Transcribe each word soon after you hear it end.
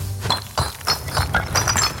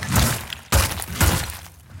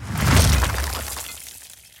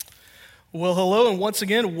Well, hello, and once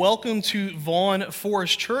again, welcome to Vaughn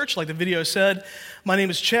Forest Church. Like the video said, my name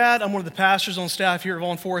is Chad. I'm one of the pastors on staff here at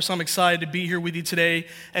Vaughn Forest. I'm excited to be here with you today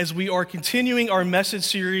as we are continuing our message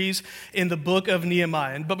series in the book of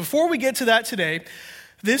Nehemiah. But before we get to that today,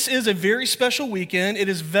 this is a very special weekend. It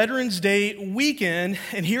is Veterans Day weekend,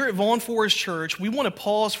 and here at Vaughn Forest Church, we want to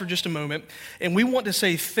pause for just a moment, and we want to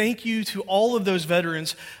say thank you to all of those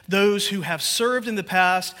veterans, those who have served in the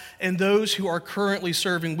past, and those who are currently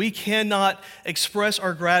serving. We cannot express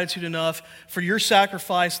our gratitude enough for your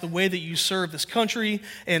sacrifice, the way that you serve this country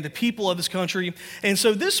and the people of this country. And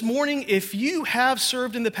so this morning, if you have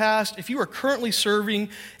served in the past, if you are currently serving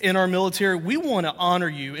in our military, we want to honor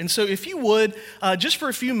you. And so if you would, just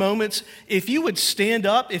for a few moments, if you would stand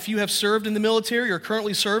up if you have served in the military or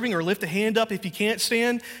currently serving, or lift a hand up if you can't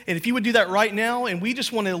stand, and if you would do that right now, and we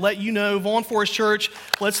just want to let you know, Vaughn Forest Church,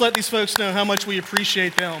 let's let these folks know how much we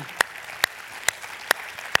appreciate them.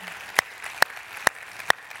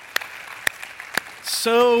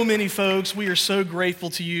 So many folks, we are so grateful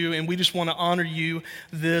to you, and we just want to honor you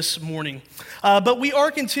this morning. But we are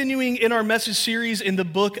continuing in our message series in the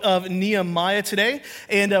book of Nehemiah today,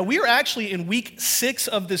 and we are actually in week 6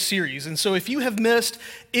 of this series. And so if you have missed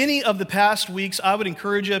any of the past weeks, I would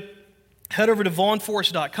encourage you, head over to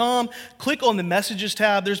vaughnforest.com, click on the Messages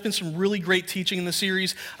tab. There's been some really great teaching in the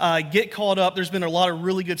series. Get caught up. There's been a lot of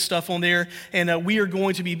really good stuff on there, and we are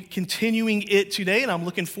going to be continuing it today, and I'm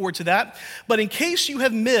looking forward to that. But in case you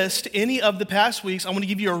have missed any of the past weeks, I'm going to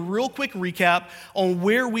give you a real quick recap on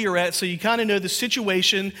where we are at so you kind of know the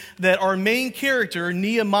situation that our main character,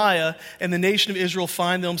 Nehemiah, and the nation of Israel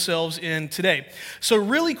find themselves in today. So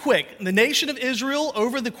really quick, the nation of Israel,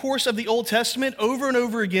 over the course of the Old Testament, over and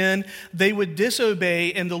over again, they would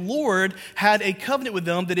disobey, and the Lord had a covenant with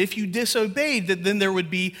them that if you disobeyed, that then there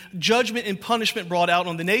would be judgment and punishment brought out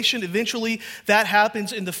on the nation. Eventually, that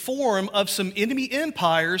happens in the form of some enemy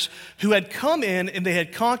empires who had come in and they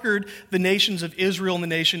had conquered the nations of Israel and the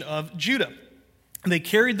nation of Judah. And they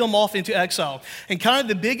carried them off into exile. And kind of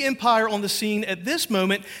the big empire on the scene at this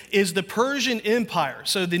moment is the Persian Empire.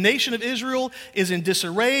 So the nation of Israel is in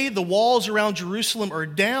disarray. The walls around Jerusalem are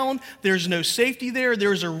down. There's no safety there.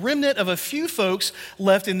 There's a remnant of a few folks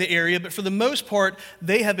left in the area, but for the most part,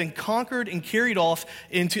 they have been conquered and carried off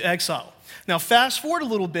into exile. Now, fast forward a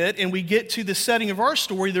little bit, and we get to the setting of our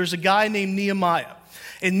story. There's a guy named Nehemiah.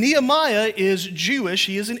 And Nehemiah is Jewish,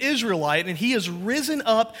 he is an Israelite, and he has risen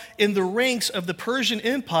up in the ranks of the Persian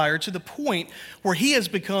Empire to the point where he has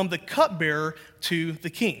become the cupbearer to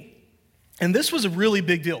the king. And this was a really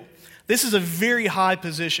big deal. This is a very high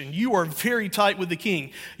position. You are very tight with the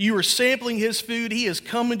king. You are sampling his food. He is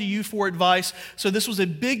coming to you for advice. So this was a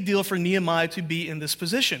big deal for Nehemiah to be in this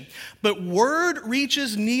position. But word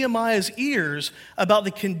reaches Nehemiah's ears about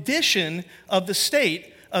the condition of the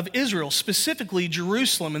state of Israel, specifically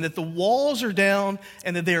Jerusalem, and that the walls are down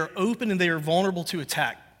and that they are open and they are vulnerable to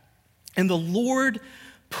attack. And the Lord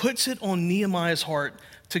puts it on Nehemiah's heart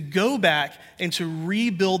to go back and to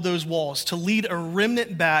rebuild those walls, to lead a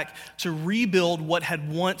remnant back to rebuild what had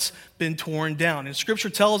once been torn down. And Scripture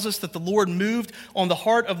tells us that the Lord moved on the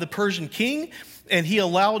heart of the Persian king, and he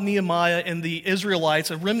allowed Nehemiah and the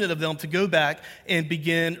Israelites, a remnant of them, to go back and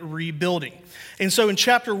begin rebuilding. And so in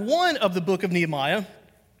chapter 1 of the book of Nehemiah,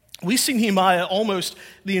 we see Nehemiah almost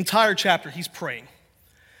the entire chapter, he's praying.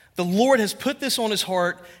 The Lord has put this on his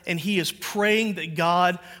heart, and he is praying that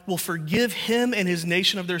God will forgive him and his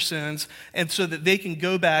nation of their sins, and so that they can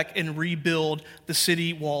go back and rebuild the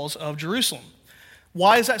city walls of Jerusalem.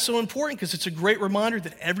 Why is that so important? Because it's a great reminder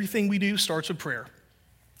that everything we do starts with prayer.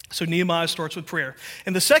 So Nehemiah starts with prayer.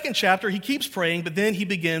 In the second chapter, he keeps praying, but then he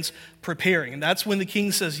begins preparing. And that's when the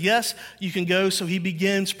king says, yes, you can go. So he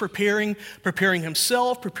begins preparing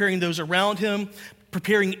himself, preparing those around him,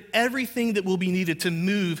 preparing everything that will be needed to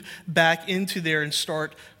move back into there and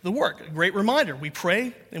start the work. A great reminder, we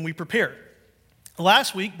pray and we prepare.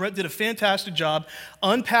 Last week, Brett did a fantastic job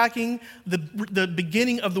unpacking the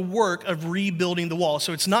beginning of the work of rebuilding the wall.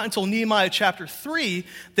 So it's not until Nehemiah chapter 3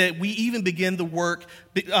 that we even begin the work,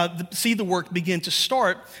 see the work begin to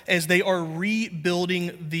start as they are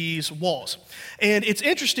rebuilding these walls. And it's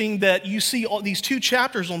interesting that you see all these 2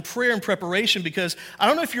 chapters on prayer and preparation, because I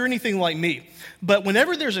don't know if you're anything like me, but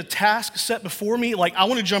whenever there's a task set before me, like I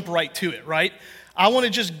want to jump right to it, right? I want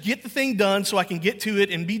to just get the thing done so I can get to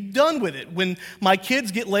it and be done with it. When my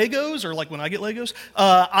kids get Legos, or like when I get Legos,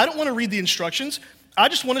 I don't want to read the instructions. I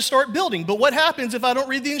just want to start building. But what happens if I don't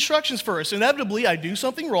read the instructions first? Inevitably, I do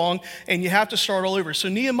something wrong, and you have to start all over. So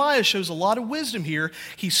Nehemiah shows a lot of wisdom here.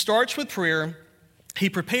 He starts with prayer, He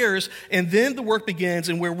prepares, and then the work begins,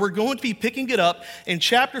 and where we're going to be picking it up in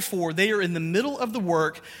chapter 4, they are in the middle of the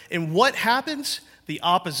work, and what happens? The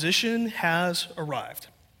opposition has arrived.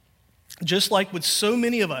 Just like with so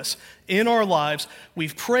many of us in our lives,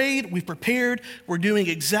 we've prayed, we've prepared, we're doing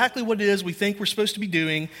exactly what it is we think we're supposed to be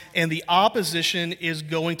doing, and the opposition is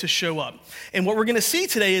going to show up. And what we're going to see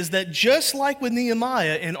today is that just like with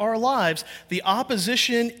Nehemiah in our lives, the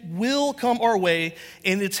opposition will come our way,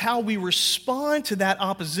 and it's how we respond to that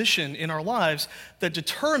opposition in our lives that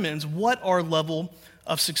determines what our level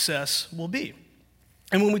of success will be.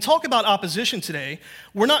 And when we talk about opposition today,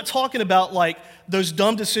 we're not talking about like those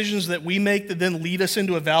dumb decisions that we make that then lead us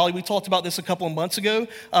into a valley. We talked about this a couple of months ago,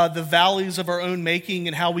 the valleys of our own making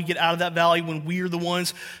and how we get out of that valley when we are the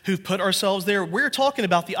ones who've put ourselves there. We're talking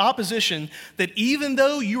about the opposition that even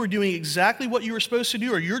though you are doing exactly what you were supposed to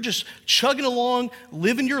do, or you're just chugging along,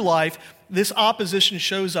 living your life, this opposition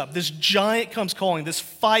shows up. This giant comes calling. This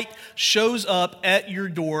fight shows up at your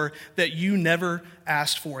door that you never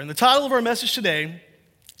asked for. And the title of our message today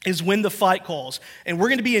is When the Fight Calls. And we're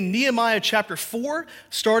going to be in Nehemiah chapter 4,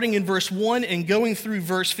 starting in verse 1 and going through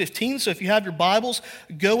verse 15. So if you have your Bibles,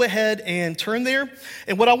 go ahead and turn there.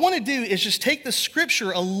 And what I want to do is just take the scripture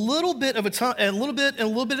a little bit at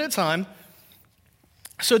a time,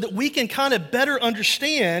 so that we can kind of better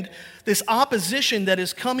understand this opposition that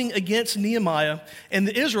is coming against Nehemiah and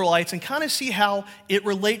the Israelites and kind of see how it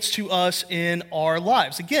relates to us in our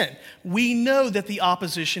lives. Again, we know that the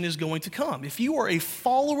opposition is going to come. If you are a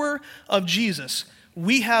follower of Jesus,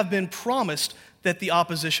 we have been promised that the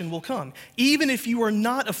opposition will come. Even if you are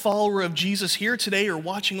not a follower of Jesus here today or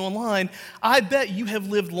watching online, I bet you have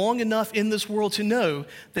lived long enough in this world to know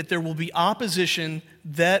that there will be opposition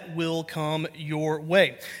that will come your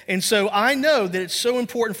way. And so I know that it's so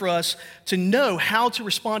important for us to know how to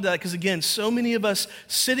respond to that, because again, so many of us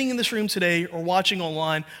sitting in this room today or watching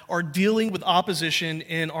online are dealing with opposition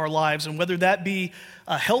in our lives. And whether that be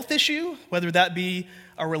a health issue, whether that be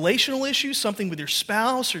a relational issue, something with your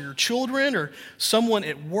spouse or your children or someone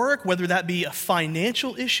at work, whether that be a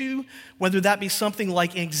financial issue, whether that be something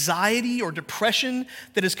like anxiety or depression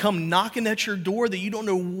that has come knocking at your door that you don't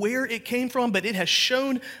know where it came from, but it has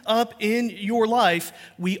shown up in your life,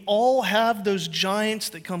 we all have those giants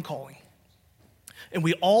that come calling. And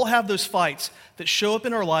we all have those fights that show up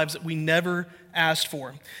in our lives that we never asked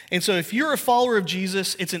for. And so if you're a follower of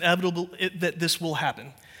Jesus, it's inevitable that this will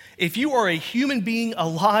happen. If you are a human being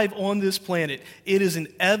alive on this planet, it is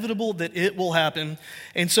inevitable that it will happen.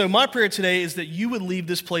 And so my prayer today is that you would leave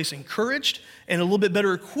this place encouraged and a little bit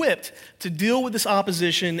better equipped to deal with this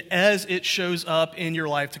opposition as it shows up in your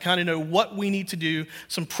life, to kind of know what we need to do,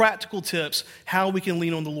 some practical tips, how we can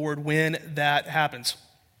lean on the Lord when that happens.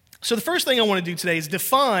 So the first thing I want to do today is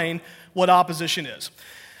define what opposition is.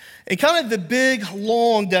 And kind of the big,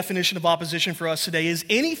 long definition of opposition for us today is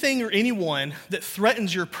anything or anyone that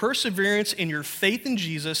threatens your perseverance in your faith in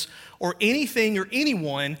Jesus, or anything or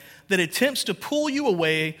anyone that attempts to pull you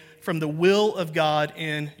away from the will of God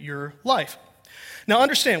in your life. Now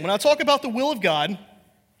understand, when I talk about the will of God,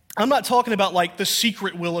 I'm not talking about like the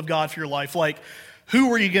secret will of God for your life, like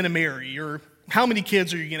who are you going to marry, or how many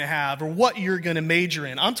kids are you going to have, or what you're going to major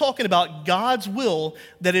in. I'm talking about God's will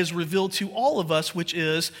that is revealed to all of us, which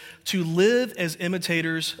is to live as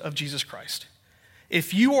imitators of Jesus Christ.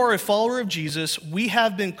 If you are a follower of Jesus, we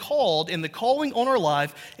have been called, and the calling on our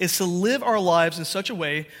life is to live our lives in such a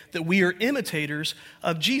way that we are imitators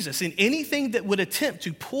of Jesus. And anything that would attempt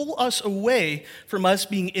to pull us away from us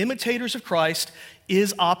being imitators of Christ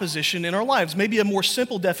is opposition in our lives. Maybe a more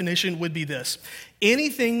simple definition would be this: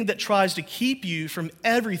 anything that tries to keep you from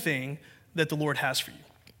everything that the Lord has for you.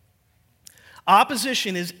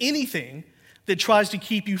 Opposition is anything that tries to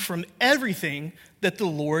keep you from everything that the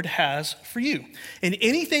Lord has for you. And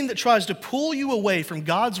anything that tries to pull you away from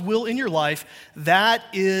God's will in your life, that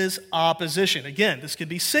is opposition. Again, this could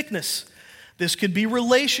be sickness. This could be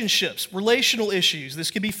relationships, relational issues.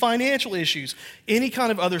 This could be financial issues, any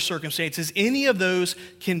kind of other circumstances. Any of those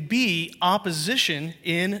can be opposition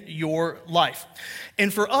in your life.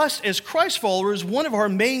 And for us as Christ followers, one of our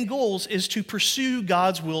main goals is to pursue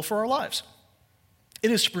God's will for our lives.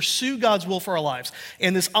 It is to pursue God's will for our lives.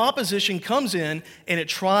 And this opposition comes in and it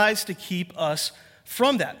tries to keep us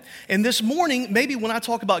from that. And this morning, maybe when I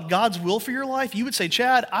talk about God's will for your life, you would say,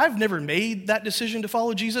 Chad, I've never made that decision to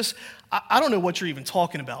follow Jesus. I don't know what you're even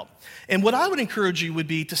talking about. And what I would encourage you would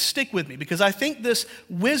be to stick with me, because I think this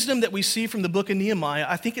wisdom that we see from the book of Nehemiah,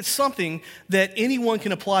 I think it's something that anyone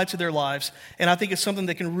can apply to their lives, and I think it's something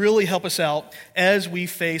that can really help us out as we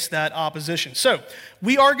face that opposition. So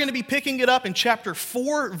we are going to be picking it up in chapter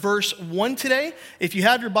 4, verse 1 today. If you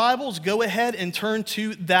have your Bibles, go ahead and turn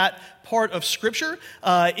to that part of Scripture.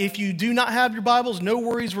 If you do not have your Bibles, no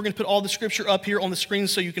worries. We're going to put all the Scripture up here on the screen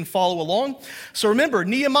so you can follow along. So remember,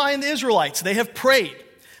 Nehemiah and the Israelites, they have prayed.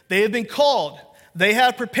 They have been called. They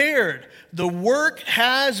have prepared. The work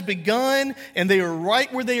has begun, and they are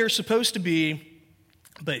right where they are supposed to be.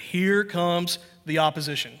 But here comes the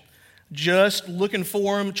opposition. Just looking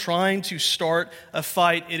for them, trying to start a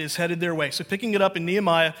fight. It is headed their way. So picking it up in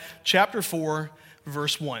Nehemiah chapter 4,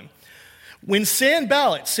 verse 1. When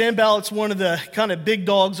Sanballat's one of the kind of big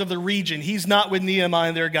dogs of the region. He's not with Nehemiah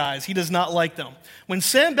and their guys. He does not like them. When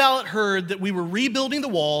Sanballat heard that we were rebuilding the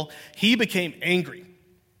wall, he became angry,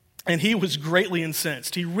 and he was greatly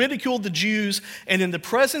incensed. He ridiculed the Jews, and in the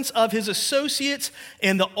presence of his associates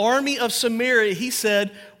and the army of Samaria, he said,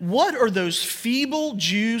 "What are those feeble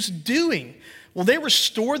Jews doing? Will they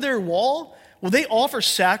restore their wall? Will they offer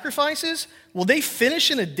sacrifices? Will they finish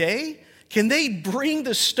in a day? Can they bring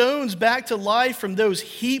the stones back to life from those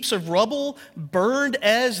heaps of rubble, burned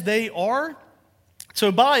as they are?"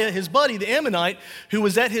 Tobiah, his buddy, the Ammonite, who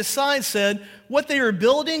was at his side, said, "What they are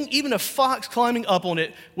building, even a fox climbing up on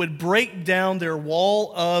it would break down their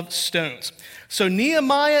wall of stones." So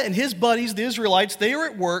Nehemiah and his buddies, the Israelites, they are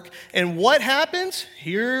at work, and what happens?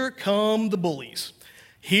 Here come the bullies.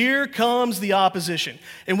 Here comes the opposition.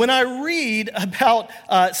 And when I read about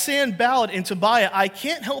Sanballat and Tobiah, I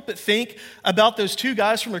can't help but think about those two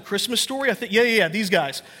guys from A Christmas Story. I think, these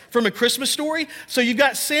guys from A Christmas Story. So you've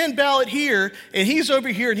got Sanballat here, and he's over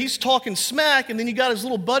here, and he's talking smack, and then you got his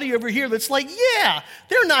little buddy over here that's like, yeah,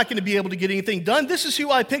 they're not going to be able to get anything done. This is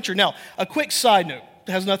who I picture. Now, a quick side note.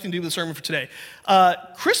 It has nothing to do with the sermon for today.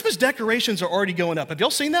 Christmas decorations are already going up. Have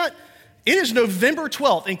y'all seen that? It is November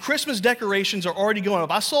 12th, and Christmas decorations are already going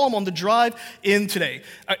up. I saw them on the drive in today.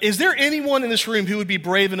 Is there anyone in this room who would be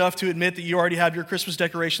brave enough to admit that you already have your Christmas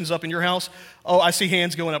decorations up in your house? Oh, I see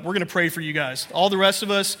hands going up. We're going to pray for you guys. All the rest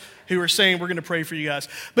of us who are saying we're going to pray for you guys.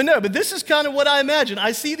 But this is kind of what I imagine.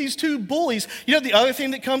 I see these two bullies. You know, the other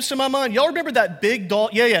thing that comes to my mind, y'all remember that big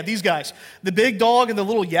dog? These guys. The big dog and the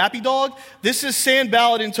little yappy dog. This is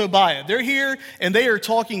Sanballat and Tobiah. They're here, and they are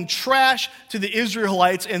talking trash to the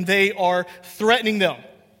Israelites, and they are threatening them.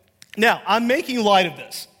 Now, I'm making light of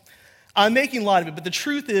this. But the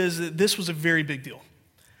truth is that this was a very big deal.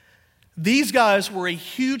 These guys were a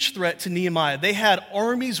huge threat to Nehemiah. They had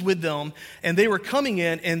armies with them, and they were coming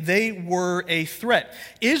in, and they were a threat.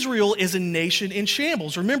 Israel is a nation in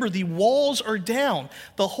shambles. Remember, the walls are down.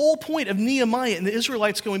 The whole point of Nehemiah and the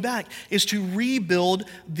Israelites going back is to rebuild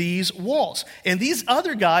these walls. And these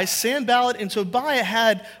other guys, Sanballat and Tobiah,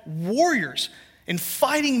 had warriors and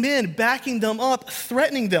fighting men backing them up,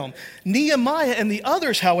 threatening them. Nehemiah and the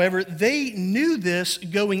others, however, they knew this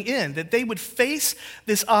going in. That they would face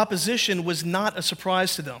this opposition was not a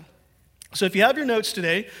surprise to them. So if you have your notes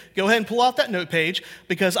today, go ahead and pull out that note page,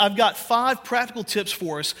 because I've got 5 practical tips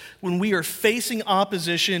for us when we are facing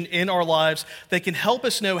opposition in our lives that can help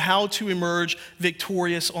us know how to emerge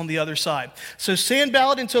victorious on the other side. So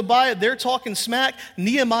Sanballat and Tobiah, they're talking smack.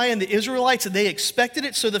 Nehemiah and the Israelites, they expected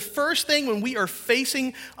it. So the first thing when we are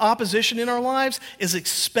facing opposition in our lives is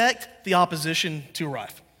expect the opposition to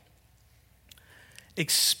arrive.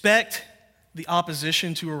 Expect the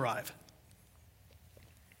opposition to arrive.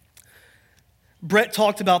 Brett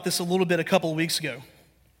talked about this a little bit a couple of weeks ago.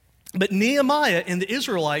 But Nehemiah and the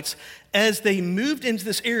Israelites, as they moved into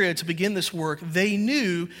this area to begin this work, they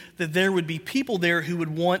knew that there would be people there who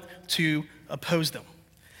would want to oppose them.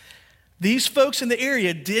 These folks in the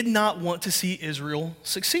area did not want to see Israel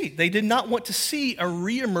succeed. They did not want to see a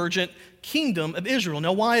re-emergent kingdom of Israel.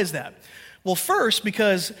 Now, why is that? Well, first,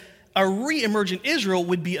 because a re-emergent Israel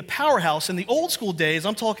would be a powerhouse. In the old school days,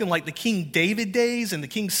 I'm talking like the King David days and the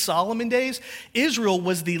King Solomon days, Israel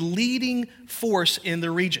was the leading force in the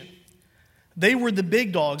region. They were the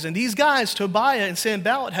big dogs. And these guys, Tobiah and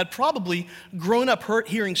Sanballat, had probably grown up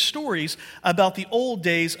hearing stories about the old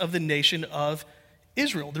days of the nation of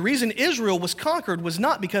Israel. The reason Israel was conquered was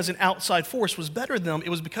not because an outside force was better than them. It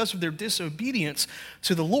was because of their disobedience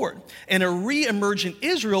to the Lord. And a re-emergent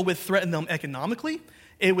Israel would threaten them economically.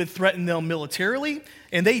 It would threaten them militarily,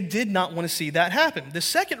 and they did not want to see that happen. The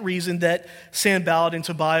second reason that Sanballat and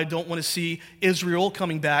Tobiah don't want to see Israel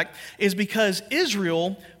coming back is because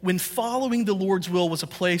Israel, when following the Lord's will, was a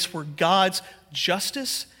place where God's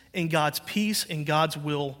justice and God's peace and God's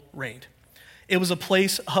will reigned. It was a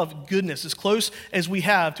place of goodness, as close as we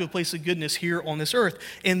have to a place of goodness here on this earth.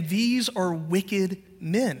 And these are wicked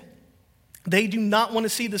men. They do not want to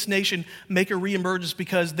see this nation make a reemergence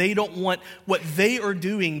because they don't want what they are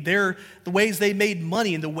doing, the ways they made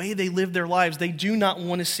money and the way they live their lives. They do not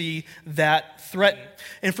want to see that threatened.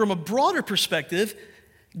 And from a broader perspective,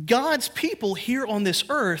 God's people here on this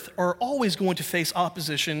earth are always going to face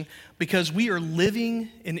opposition because we are living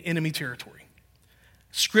in enemy territory.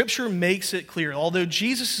 Scripture makes it clear, although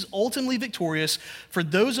Jesus is ultimately victorious, for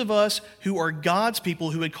those of us who are God's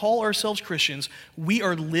people, who would call ourselves Christians, we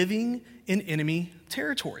are living in enemy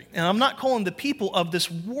territory. And I'm not calling the people of this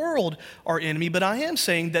world our enemy, but I am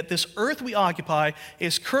saying that this earth we occupy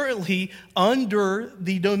is currently under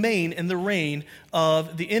the domain and the reign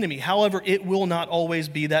of the enemy. However, it will not always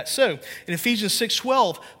be that so. In Ephesians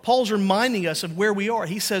 6:12, Paul's reminding us of where we are.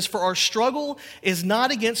 He says, "For our struggle is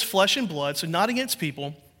not against flesh and blood," so not against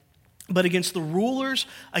people, but against the rulers,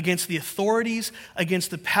 against the authorities,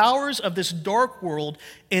 against the powers of this dark world,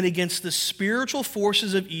 and against the spiritual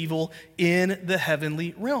forces of evil in the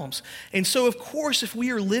heavenly realms. And so, of course, if we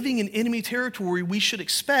are living in enemy territory, we should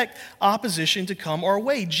expect opposition to come our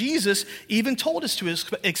way. Jesus even told us to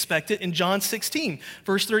expect it in John 16,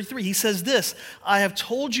 verse 33. He says this, "I have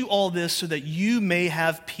told you all this so that you may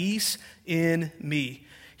have peace in me.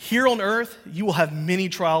 Here on earth, you will have many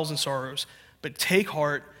trials and sorrows, but take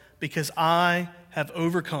heart, because I have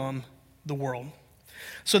overcome the world."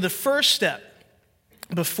 So the first step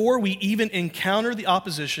before we even encounter the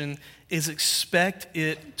opposition is expect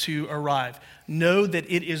it to arrive. Know that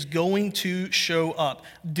it is going to show up.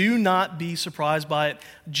 Do not be surprised by it.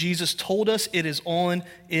 Jesus told us it is on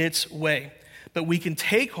its way. But we can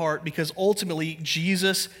take heart because ultimately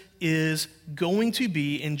Jesus is going to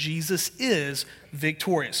be and Jesus is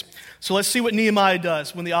victorious. So let's see what Nehemiah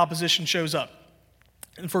does when the opposition shows up.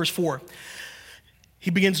 In verse 4,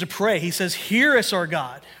 he begins to pray. He says, "Hear us, our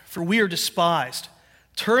God, for we are despised.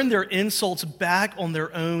 Turn their insults back on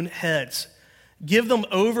their own heads. Give them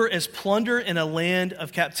over as plunder in a land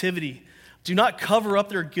of captivity. Do not cover up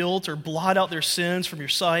their guilt or blot out their sins from your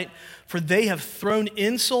sight, for they have thrown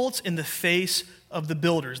insults in the face of the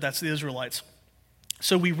builders." That's the Israelites.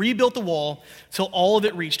 "So we rebuilt the wall till all of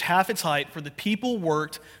it reached half its height, for the people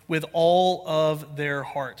worked with all of their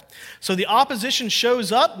heart." So the opposition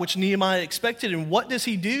shows up, which Nehemiah expected, and what does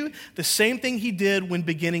he do? The same thing he did when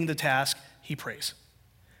beginning the task. He prays.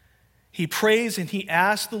 He prays and he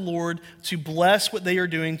asks the Lord to bless what they are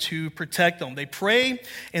doing to protect them. They pray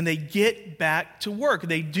and they get back to work.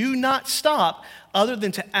 They do not stop other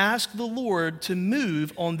than to ask the Lord to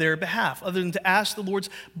move on their behalf, other than to ask the Lord's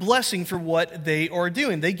blessing for what they are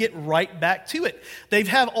doing. They get right back to it. They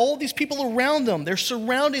have all these people around them. They're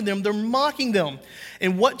surrounding them. They're mocking them.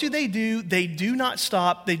 And what do? They do not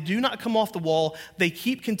stop. They do not come off the wall. They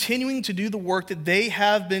keep continuing to do the work that they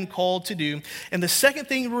have been called to do. And the second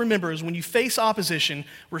thing to remember is when you face opposition,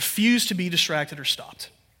 refuse to be distracted or stopped.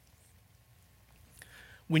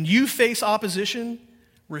 When you face opposition,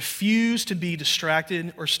 refuse to be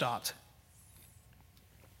distracted or stopped.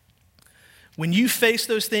 When you face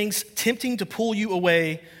those things tempting to pull you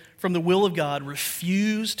away from the will of God,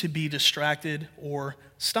 refuse to be distracted or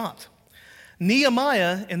stopped.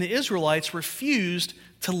 Nehemiah and the Israelites refused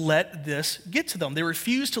to let this get to them. They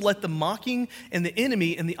refused to let the mocking and the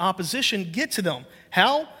enemy and the opposition get to them.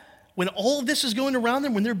 How? When all of this is going around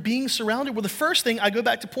them, when they're being surrounded, well, the first thing, I go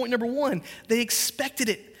back to point number 1, they expected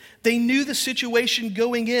it. They knew the situation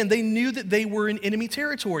going in. They knew that they were in enemy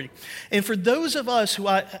territory. And for those of us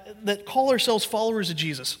that call ourselves followers of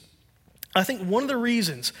Jesus, I think one of the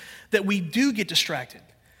reasons that we do get distracted,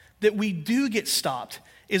 that we do get stopped,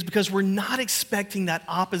 is because we're not expecting that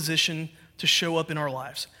opposition to show up in our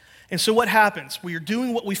lives. And so what happens? We are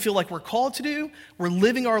doing what we feel like we're called to do. We're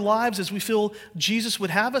living our lives as we feel Jesus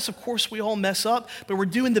would have us. Of course, we all mess up, but we're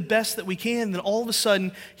doing the best that we can. And then all of a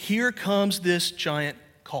sudden, here comes this giant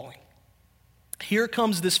calling. Here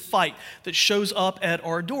comes this fight that shows up at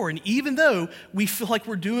our door. And even though we feel like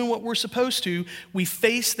we're doing what we're supposed to, we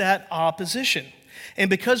face that opposition. And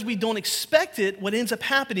because we don't expect it, what ends up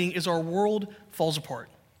happening is our world falls apart.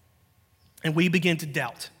 And we begin to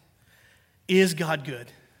doubt. Is God good?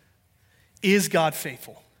 Is God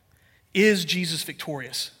faithful? Is Jesus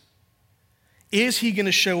victorious? Is he going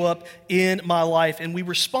to show up in my life? And we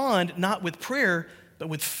respond not with prayer, but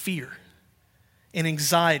with fear and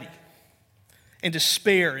anxiety and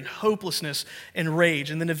despair and hopelessness and rage.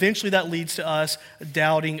 And then eventually that leads to us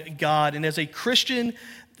doubting God. And as a Christian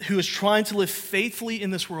who is trying to live faithfully in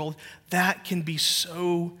this world, that can be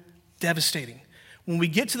so devastating. when we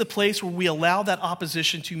get to the place where we allow that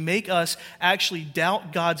opposition to make us actually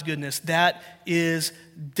doubt God's goodness, that is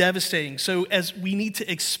devastating. So as we need to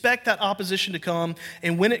expect that opposition to come,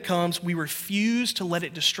 and when it comes, we refuse to let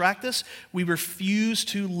it distract us. We refuse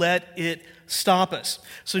to let it stop us.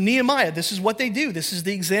 So Nehemiah, this is what they do. This is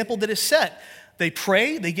the example that is set. They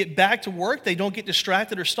pray, they get back to work, they don't get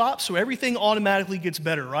distracted or stopped, so everything automatically gets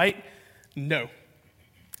better, right? No.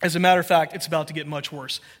 As a matter of fact, it's about to get much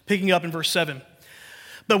worse. Picking up in verse 7.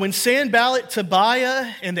 But when Sanballat,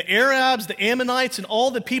 Tobiah, and the Arabs, the Ammonites, and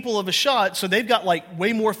all the people of Ashdod, so they've got like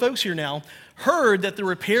way more folks here now, heard that the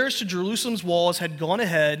repairs to Jerusalem's walls had gone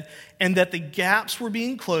ahead and that the gaps were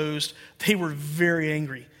being closed, they were very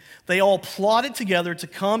angry. They all plotted together to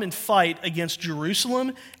come and fight against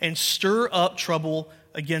Jerusalem and stir up trouble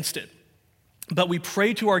against it. But we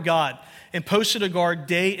prayed to our God and posted a guard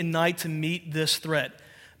day and night to meet this threat.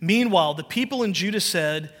 Meanwhile, the people in Judah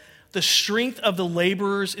said, "The strength of the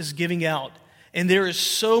laborers is giving out, and there is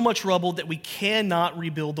so much rubble that we cannot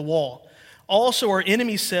rebuild the wall." Also, our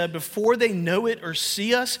enemies said, "Before they know it or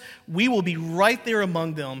see us, we will be right there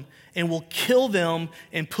among them and will kill them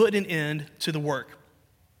and put an end to the work."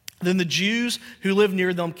 Then the Jews who lived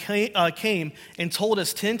near them came and told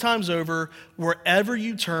us 10 times over, "Wherever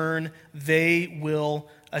you turn, they will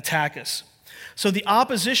attack us." So the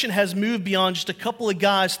opposition has moved beyond just a couple of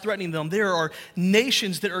guys threatening them. There are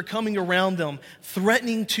nations that are coming around them,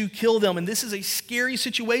 threatening to kill them. And this is a scary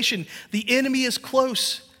situation. The enemy is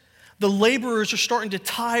close. The laborers are starting to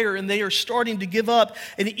tire and they are starting to give up.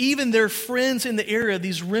 And even their friends in the area,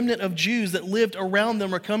 these remnant of Jews that lived around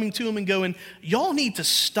them, are coming to them and going, "Y'all need to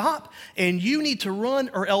stop and you need to run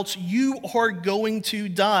or else you are going to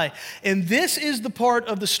die." And this is the part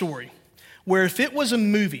of the story where if it was a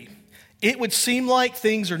movie, it would seem like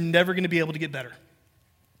things are never going to be able to get better.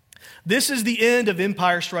 This is the end of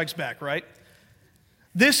Empire Strikes Back, right?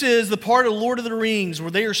 This is the part of Lord of the Rings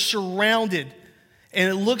where they are surrounded and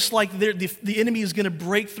it looks like the enemy is going to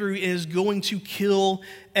break through and is going to kill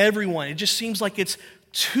everyone. It just seems like it's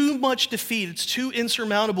too much defeat. It's too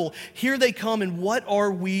insurmountable. Here they come, and what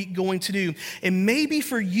are we going to do? And maybe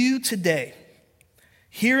for you today,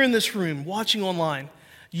 here in this room, watching online,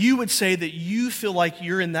 you would say that you feel like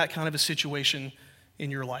you're in that kind of a situation in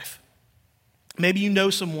your life. Maybe you know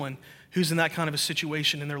someone who's in that kind of a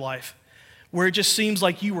situation in their life, where it just seems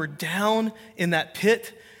like you are down in that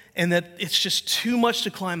pit and that it's just too much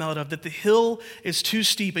to climb out of, that the hill is too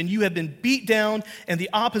steep and you have been beat down and the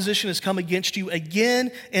opposition has come against you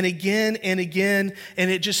again and again and again,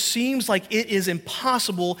 and it just seems like it is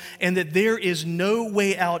impossible and that there is no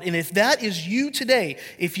way out. And if that is you today,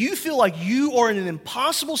 if you feel like you are in an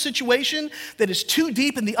impossible situation that is too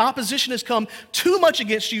deep and the opposition has come too much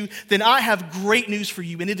against you, then I have great news for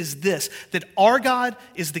you, and it is this, that our God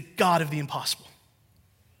is the God of the impossible.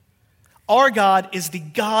 Our God is the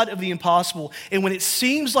God of the impossible. And when it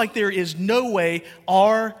seems like there is no way,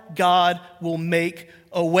 our God will make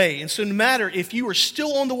a way. And so no matter if you are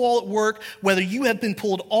still on the wall at work, whether you have been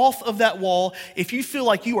pulled off of that wall, if you feel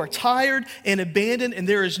like you are tired and abandoned and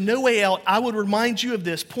there is no way out, I would remind you of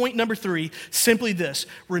this. Point number 3, simply this: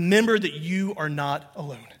 remember that you are not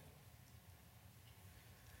alone.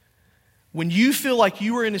 When you feel like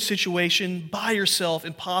you are in a situation by yourself,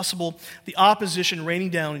 impossible, the opposition raining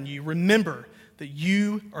down on you, remember that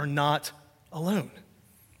you are not alone.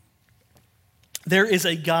 There is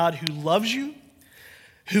a God who loves you,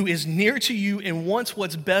 who is near to you and wants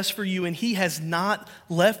what's best for you, and he has not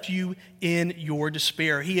left you in your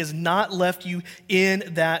despair. He has not left you in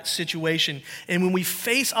that situation. And when we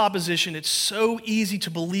face opposition, it's so easy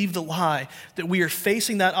to believe the lie that we are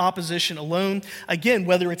facing that opposition alone. Again,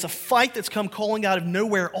 whether it's a fight that's come calling out of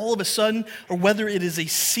nowhere all of a sudden, or whether it is a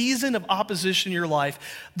season of opposition in your life,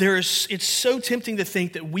 it's so tempting to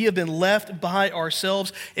think that we have been left by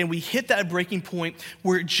ourselves and we hit that breaking point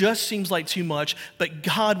where it just seems like too much, but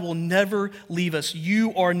God will never leave us.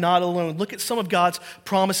 You are not alone. Look at some of God's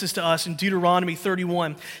promises to us in Deuteronomy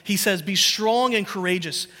 31. He says, "Be strong and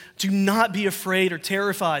courageous. Do not be afraid or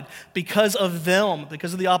terrified because of them,"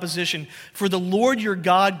 because of the opposition. "For the Lord your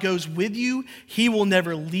God goes with you. He will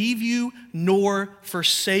never leave you nor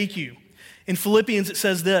forsake you." In Philippians it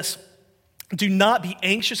says this: "Do not be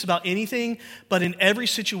anxious about anything, but in every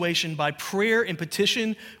situation, by prayer and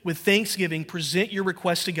petition with thanksgiving, present your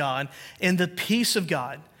requests to God, and the peace of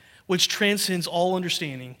God, which transcends all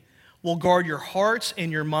understanding, will guard your hearts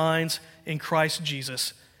and your minds in Christ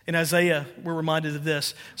Jesus." In Isaiah, we're reminded of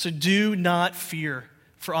this: "So do not fear,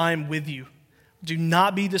 for I am with you. Do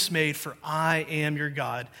not be dismayed, for I am your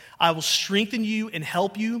God. I will strengthen you and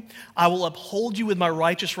help you. I will uphold you with my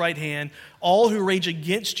righteous right hand. All who rage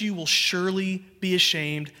against you will surely be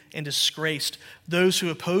ashamed and disgraced. Those who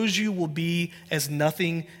oppose you will be as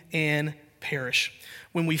nothing and perish.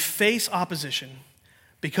 When we face opposition,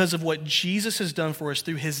 because of what Jesus has done for us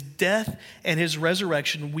through his death and his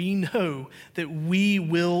resurrection, we know that we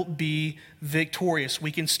will be victorious.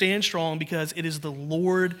 We can stand strong because it is the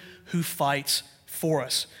Lord who fights for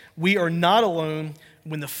us. We are not alone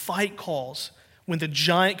when the fight calls, when the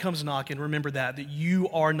giant comes knocking. Remember that you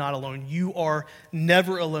are not alone. You are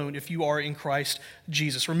never alone if you are in Christ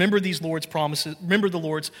Jesus. Remember the Lord's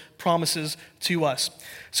promises to us.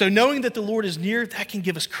 So knowing that the Lord is near, that can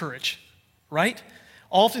give us courage, right?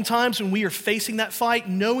 Oftentimes when we are facing that fight,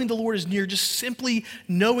 knowing the Lord is near, just simply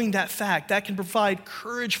knowing that fact, that can provide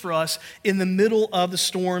courage for us in the middle of the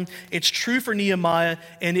storm. It's true for Nehemiah,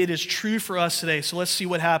 and it is true for us today. So let's see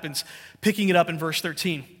what happens. Picking it up in verse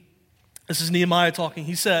 13. This is Nehemiah talking.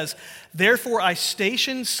 He says, "Therefore I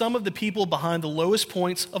stationed some of the people behind the lowest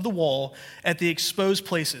points of the wall at the exposed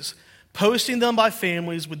places, posting them by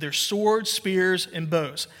families with their swords, spears, and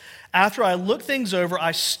bows. After I looked things over,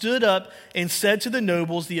 I stood up and said to the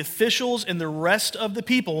nobles, the officials, and the rest of the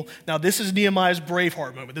people," now this is Nehemiah's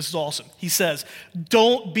Braveheart moment. This is awesome. He says,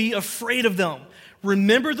 "Don't be afraid of them.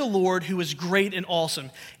 Remember the Lord who is great and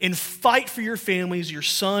awesome, and fight for your families, your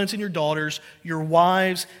sons and your daughters, your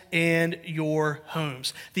wives and your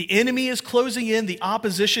homes. The enemy is closing in, the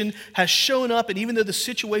opposition has shown up, and even though the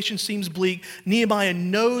situation seems bleak, Nehemiah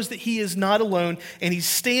knows that he is not alone, and he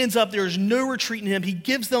stands up. There is no retreat in him. He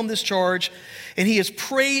gives them this charge, and he has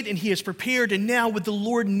prayed and he has prepared, and now with the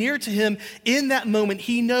Lord near to him in that moment,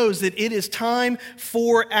 he knows that it is time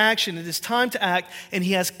for action. It is time to act, and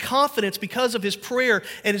he has confidence because of his prayer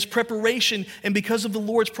and his preparation, and because of the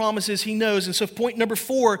Lord's promises, he knows. And so point number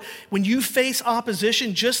 4, when you face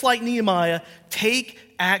opposition, just like Nehemiah, take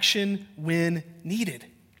action when needed.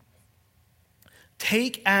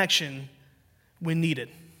 Take action when needed.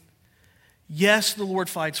 Yes, the Lord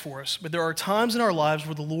fights for us, but there are times in our lives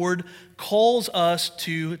where the Lord calls us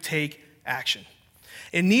to take action.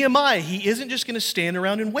 In Nehemiah, he isn't just going to stand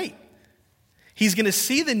around and wait. He's going to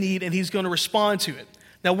see the need and he's going to respond to it.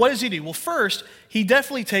 Now, what does he do? Well, first, he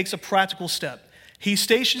definitely takes a practical step. He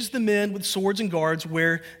stations the men with swords and guards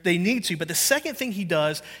where they need to. But the second thing he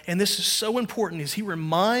does, and this is so important, is he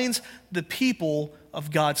reminds the people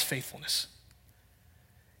of God's faithfulness.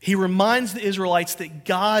 He reminds the Israelites that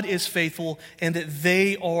God is faithful and that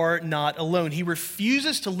they are not alone. He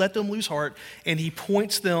refuses to let them lose heart, and he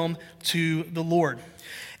points them to the Lord.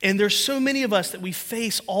 And there's so many of us that we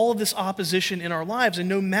face all of this opposition in our lives, and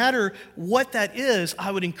no matter what that is, I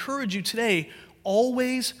would encourage you today,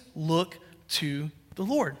 always look to the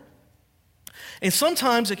Lord. And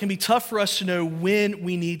sometimes it can be tough for us to know when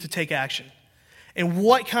we need to take action and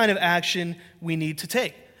what kind of action we need to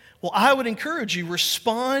take. Well, I would encourage you,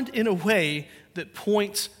 respond in a way that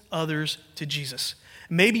points others to Jesus.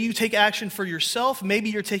 Maybe you take action for yourself. Maybe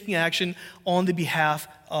you're taking action on the behalf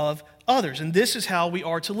of others. And this is how we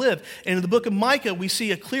are to live. And in the book of Micah, we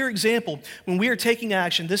see a clear example. When we are taking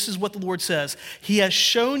action, this is what the Lord says. He has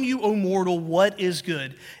shown you, O mortal, what is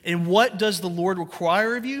good. And what does the Lord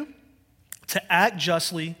require of you? To act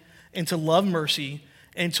justly and to love mercy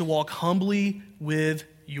and to walk humbly with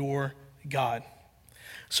your God.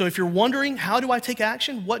 So if you're wondering, how do I take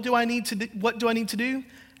action? What do I need to do?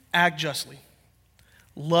 Act justly.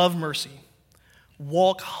 Love mercy.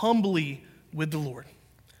 Walk humbly with the Lord.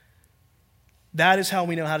 That is how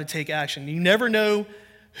we know how to take action. You never know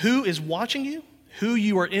who is watching you, who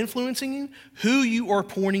you are influencing you, who you are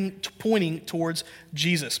pointing towards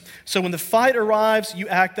Jesus. So when the fight arrives, you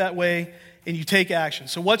act that way and you take action.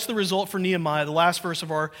 So what's the result for Nehemiah? The last verse of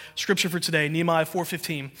our scripture for today, Nehemiah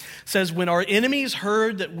 4:15, says, "When our enemies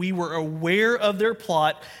heard that we were aware of their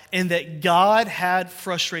plot and that God had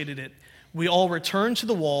frustrated it, we all returned to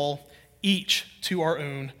the wall, each to our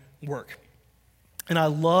own work." And I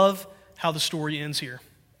love how the story ends here.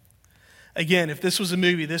 Again, if this was a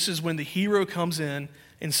movie, this is when the hero comes in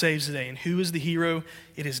and saves the day. And who is the hero?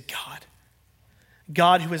 It is God.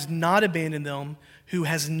 God, who has not abandoned them, who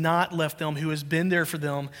has not left them, who has been there for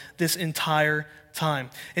them this entire time.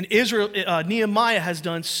 And Nehemiah has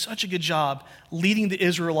done such a good job leading the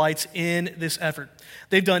Israelites in this effort.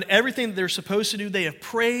 They've done everything that they're supposed to do. They have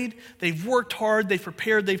prayed, they've worked hard, they've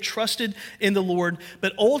prepared, they've trusted in the Lord.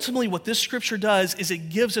 But ultimately what this scripture does is it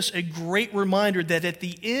gives us a great reminder that at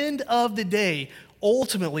the end of the day,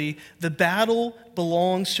 ultimately, the battle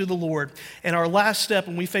belongs to the Lord. And our last step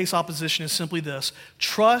when we face opposition is simply this: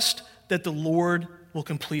 trust that the Lord will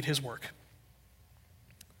complete his work.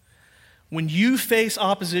 When you face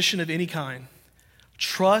opposition of any kind,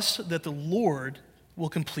 trust that the Lord will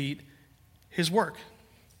complete his work.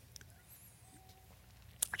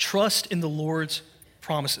 Trust in the Lord's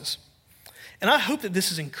promises. And I hope that this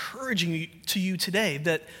is encouraging to you today,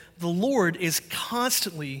 that the Lord is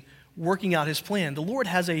constantly working out his plan. The Lord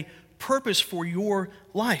has a purpose for your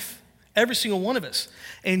life, every single one of us.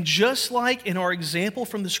 And just like in our example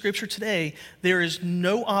from the scripture today, there is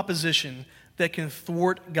no opposition that can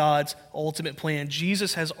thwart God's ultimate plan.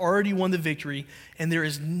 Jesus has already won the victory, and there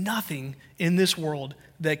is nothing in this world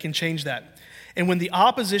that can change that. And when the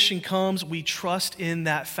opposition comes, we trust in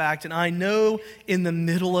that fact. And I know in the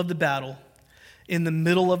middle of the battle, in the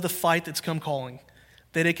middle of the fight that's come calling,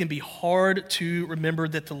 that it can be hard to remember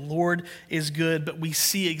that the Lord is good, but we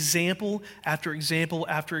see example after example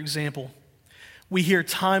after example. We hear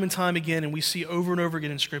time and time again, and we see over and over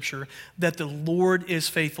again in Scripture that the Lord is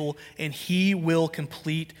faithful and he will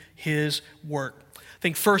complete his work. I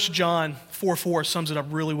think 1 John 4:4 sums it up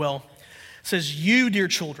really well. It says, "You, dear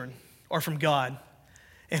children, are from God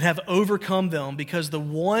and have overcome them, because the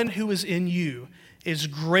one who is in you is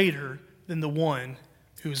greater than the one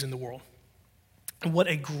who is in the world." And what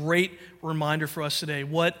a great reminder for us today.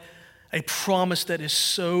 What a promise that is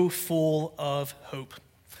so full of hope.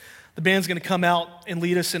 The band's going to come out and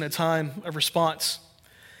lead us in a time of response.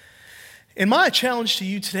 And my challenge to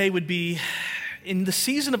you today would be, in the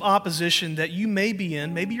season of opposition that you may be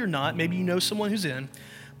in, maybe you're not, maybe you know someone who's in,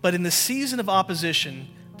 but in the season of opposition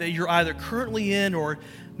that you're either currently in or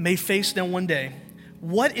may face now one day,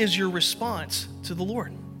 what is your response to the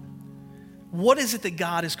Lord? What is it that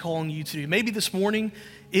God is calling you to do? Maybe this morning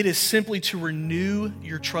it is simply to renew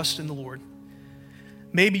your trust in the Lord.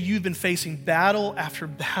 Maybe you've been facing battle after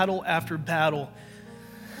battle after battle,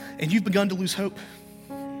 and you've begun to lose hope.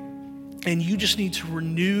 And you just need to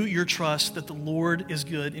renew your trust that the Lord is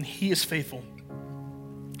good and he is faithful,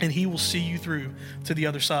 and he will see you through to the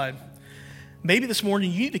other side. Maybe this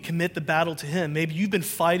morning you need to commit the battle to him. Maybe you've been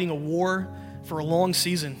fighting a war for a long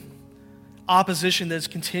season, opposition that's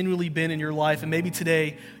continually been in your life, and maybe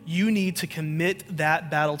today you need to commit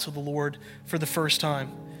that battle to the Lord for the first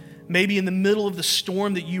time. Maybe in the middle of the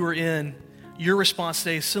storm that you are in, your response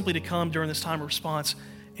today is simply to come during this time of response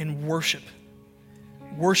and worship.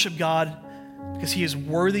 Worship God because he is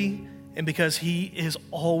worthy and because he is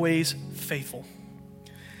always faithful.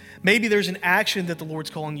 Maybe there's an action that the Lord's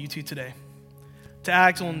calling you to today, to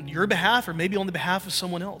act on your behalf or maybe on the behalf of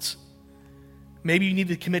someone else. Maybe you need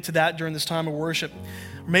to commit to that during this time of worship.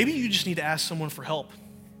 Or maybe you just need to ask someone for help.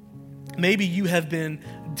 Maybe you have been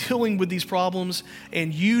dealing with these problems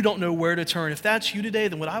and you don't know where to turn. If that's you today,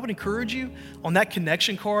 then what I would encourage you, on that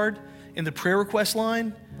connection card in the prayer request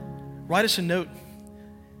line, write us a note.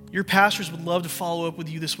 Your pastors would love to follow up with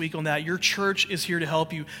you this week on that. Your church is here to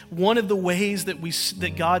help you. One of the ways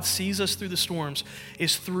that God sees us through the storms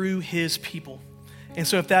is through his people. And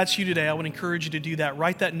so if that's you today, I would encourage you to do that.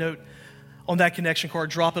 Write that note on that connection card,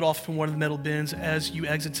 drop it off from one of the metal bins as you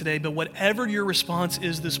exit today. But whatever your response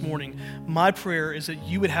is this morning, my prayer is that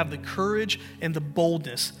you would have the courage and the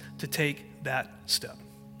boldness to take that step.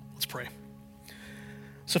 Let's pray.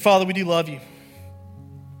 So Father, we do love you.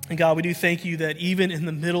 And God, we do thank you that even in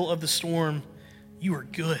the middle of the storm, you are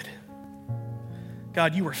good.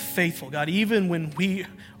 God, you are faithful. God, even when we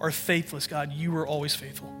are faithless, God, you are always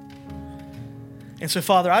faithful. And so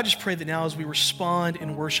Father, I just pray that now as we respond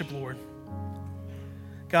in worship, Lord,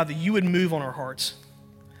 God, that you would move on our hearts.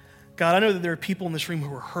 God, I know that there are people in this room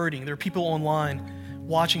who are hurting. There are people online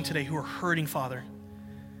watching today who are hurting, Father,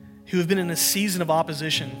 who have been in a season of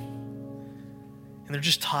opposition, and they're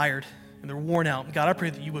just tired, and they're worn out. God, I pray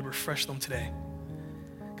that you would refresh them today.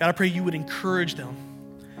 God, I pray you would encourage them.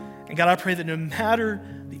 And God, I pray that no matter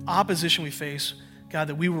the opposition we face, God,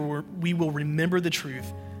 that we will remember the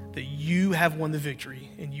truth that you have won the victory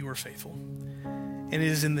and you are faithful. And it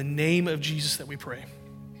is in the name of Jesus that we pray.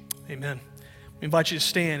 Amen. We invite you to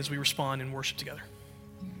stand as we respond and worship together.